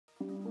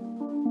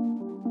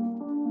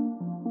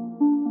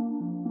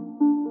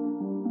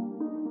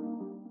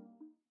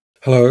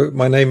Hello,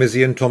 my name is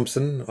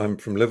Thompson. I'm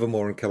from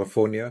Livermore in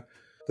California.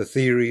 The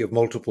theory of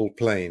multiple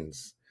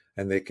planes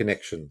and their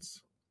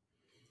connections.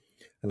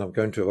 And I'm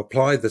going to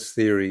apply this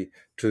theory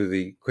to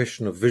the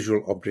question of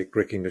visual object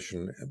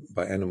recognition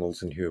by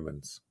animals and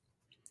humans.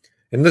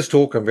 In this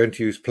talk, I'm going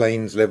to use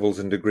planes, levels,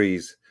 and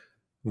degrees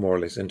more or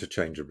less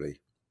interchangeably.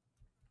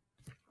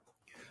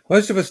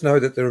 Most of us know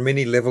that there are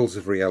many levels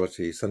of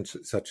reality,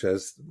 such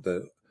as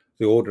the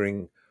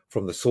ordering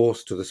from the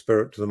source to the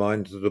spirit to the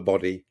mind to the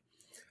body.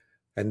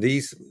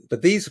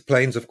 But these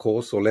planes, of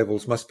course, or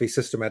levels, must be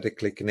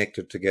systematically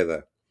connected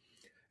together.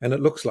 And it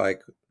looks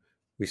like,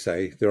 we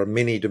say, there are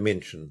many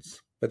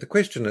dimensions. But the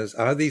question is,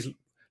 are these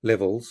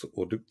levels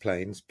or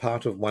planes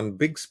part of one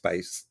big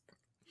space,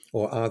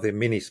 or are there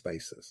many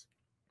spaces?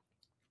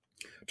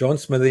 John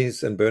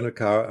Smithies and Bernard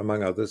Carr,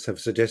 among others, have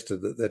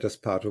suggested that they're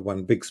just part of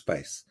one big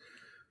space.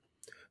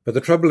 But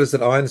the trouble is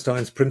that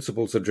Einstein's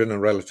principles of general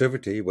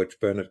relativity, which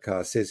Bernard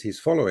Carr says he's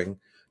following,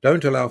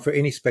 don't allow for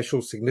any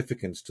special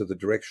significance to the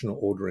directional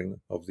ordering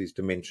of these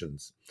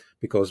dimensions,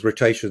 because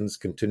rotations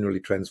continually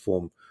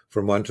transform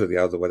from one to the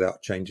other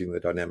without changing the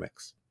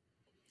dynamics.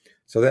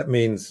 So that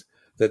means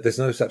that there's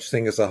no such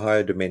thing as a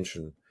higher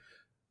dimension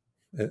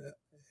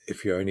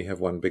if you only have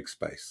one big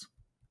space.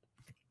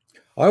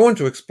 I want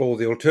to explore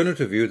the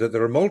alternative view that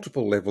there are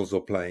multiple levels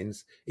or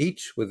planes,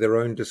 each with their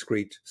own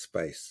discrete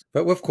space.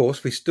 But of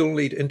course, we still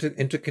need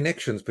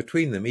interconnections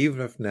between them,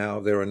 even if now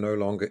there are no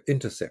longer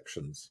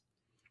intersections.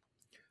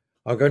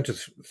 I'm going to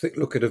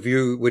look at a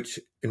view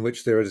in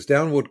which there is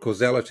downward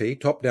causality,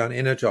 top-down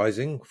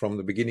energizing from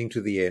the beginning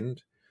to the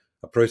end,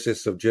 a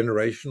process of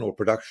generation or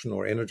production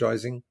or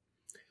energizing,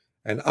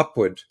 and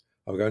upward,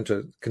 I'm going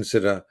to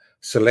consider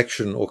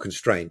selection or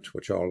constraint,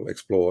 which I'll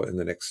explore in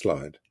the next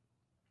slide.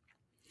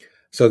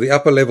 So the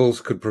upper levels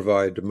could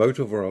provide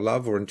motive or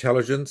love or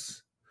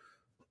intelligence,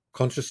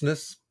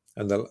 consciousness,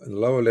 and the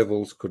lower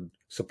levels could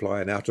supply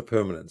an outer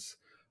permanence,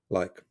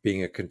 like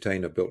being a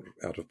container built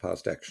out of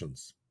past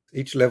actions.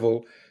 Each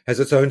level has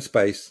its own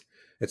space,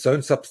 its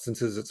own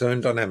substances, its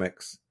own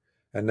dynamics,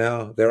 and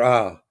now there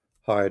are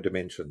higher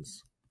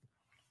dimensions.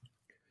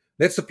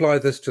 Let's apply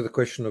this to the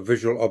question of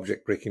visual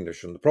object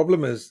recognition. The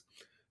problem is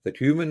that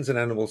humans and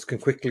animals can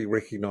quickly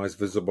recognize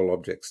visible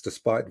objects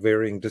despite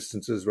varying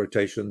distances,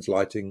 rotations,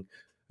 lighting,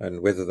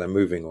 and whether they're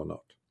moving or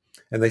not.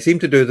 And they seem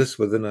to do this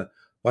within a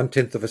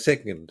 1/10 of a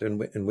second,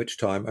 in which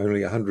time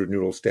only 100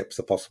 neural steps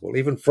are possible.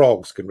 Even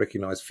frogs can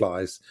recognize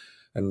flies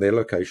and their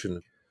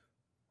location.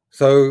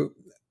 So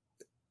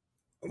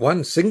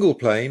one single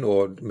plane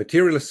or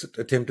materialist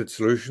attempted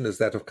solution is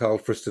that of Carl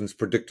Friston's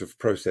predictive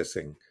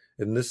processing.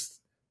 In this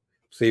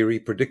theory,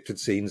 predicted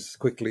scenes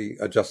quickly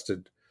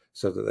adjusted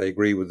so that they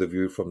agree with the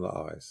view from the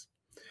eyes.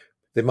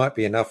 There might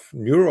be enough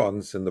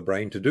neurons in the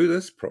brain to do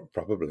this,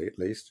 probably at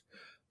least,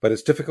 but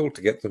it's difficult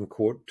to get them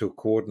to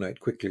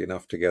coordinate quickly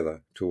enough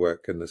together to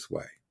work in this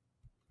way.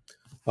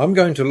 I'm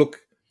going to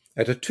look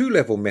at a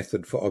two-level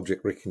method for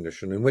object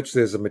recognition in which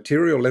there's a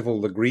material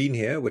level, the green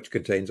here, which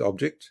contains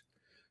object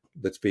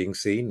that's being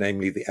seen,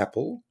 namely the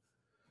apple,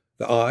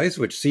 the eyes,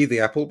 which see the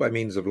apple by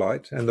means of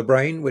light, and the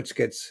brain, which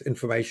gets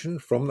information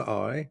from the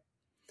eye.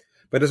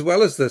 But as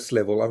well as this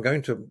level, I'm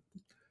going to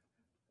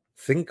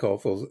think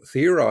of or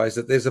theorize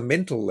that there's a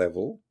mental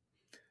level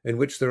in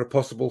which there are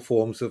possible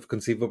forms of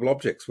conceivable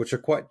objects, which are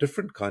quite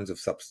different kinds of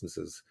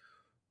substances.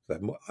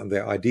 And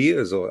they're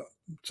ideas or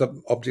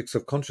objects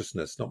of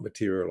consciousness, not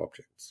material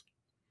objects.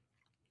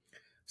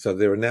 So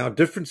there are now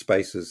different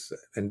spaces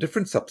and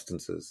different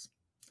substances,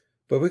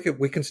 but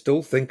we can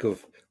still think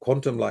of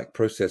quantum-like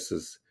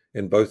processes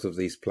in both of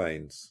these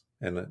planes.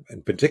 And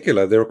in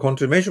particular, there are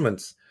quantum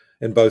measurements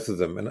in both of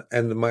them.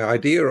 And my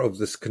idea of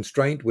this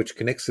constraint which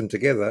connects them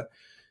together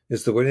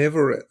is that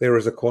whenever there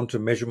is a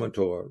quantum measurement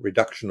or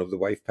reduction of the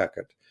wave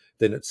packet,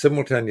 then it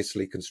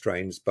simultaneously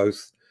constrains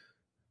both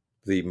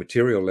the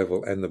material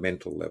level and the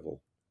mental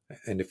level.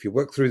 And if you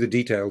work through the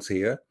details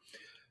here,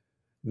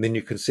 then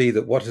you can see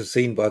that what is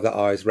seen by the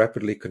eyes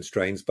rapidly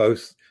constrains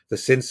both the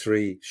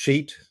sensory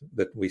sheet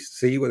that we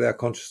see with our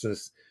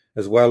consciousness,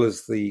 as well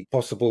as the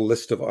possible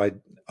list of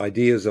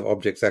ideas of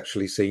objects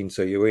actually seen.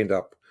 So you end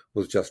up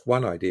with just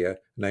one idea,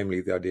 namely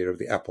the idea of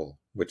the apple,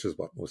 which is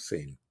what was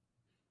seen.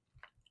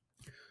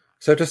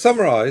 So to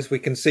summarize, we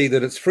can see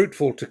that it's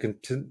fruitful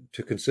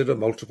to consider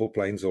multiple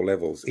planes or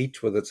levels,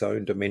 each with its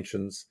own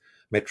dimensions,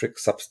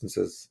 metrics,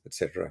 substances,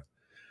 etc.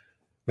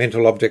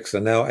 Mental objects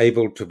are now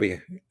able to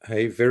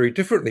behave very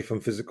differently from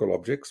physical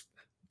objects,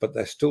 but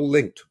they're still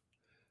linked.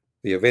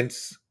 The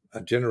events are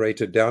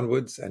generated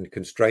downwards, and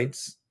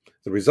constraints,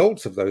 the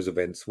results of those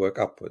events, work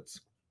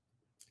upwards.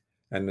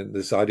 And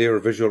this idea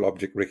of visual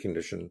object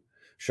recognition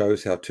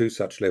shows how two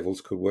such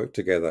levels could work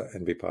together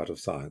and be part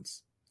of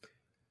science.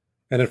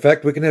 And in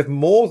fact, we can have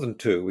more than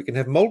two. We can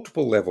have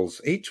multiple levels,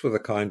 each with a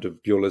kind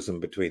of dualism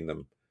between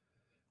them.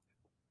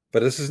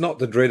 But this is not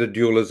the dreaded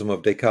dualism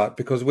of Descartes,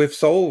 because we've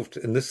solved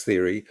in this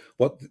theory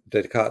what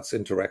Descartes'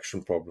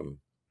 interaction problem.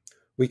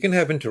 We can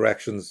have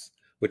interactions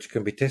which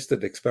can be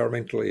tested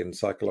experimentally in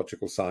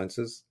psychological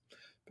sciences.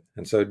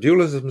 And so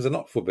dualisms are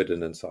not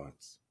forbidden in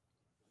science.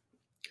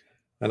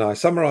 And I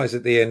summarize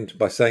at the end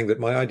by saying that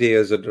my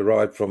ideas are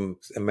derived from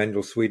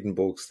Emanuel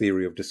Swedenborg's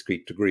theory of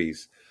discrete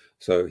degrees.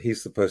 So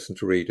he's the person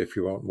to read if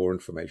you want more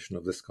information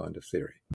of this kind of theory.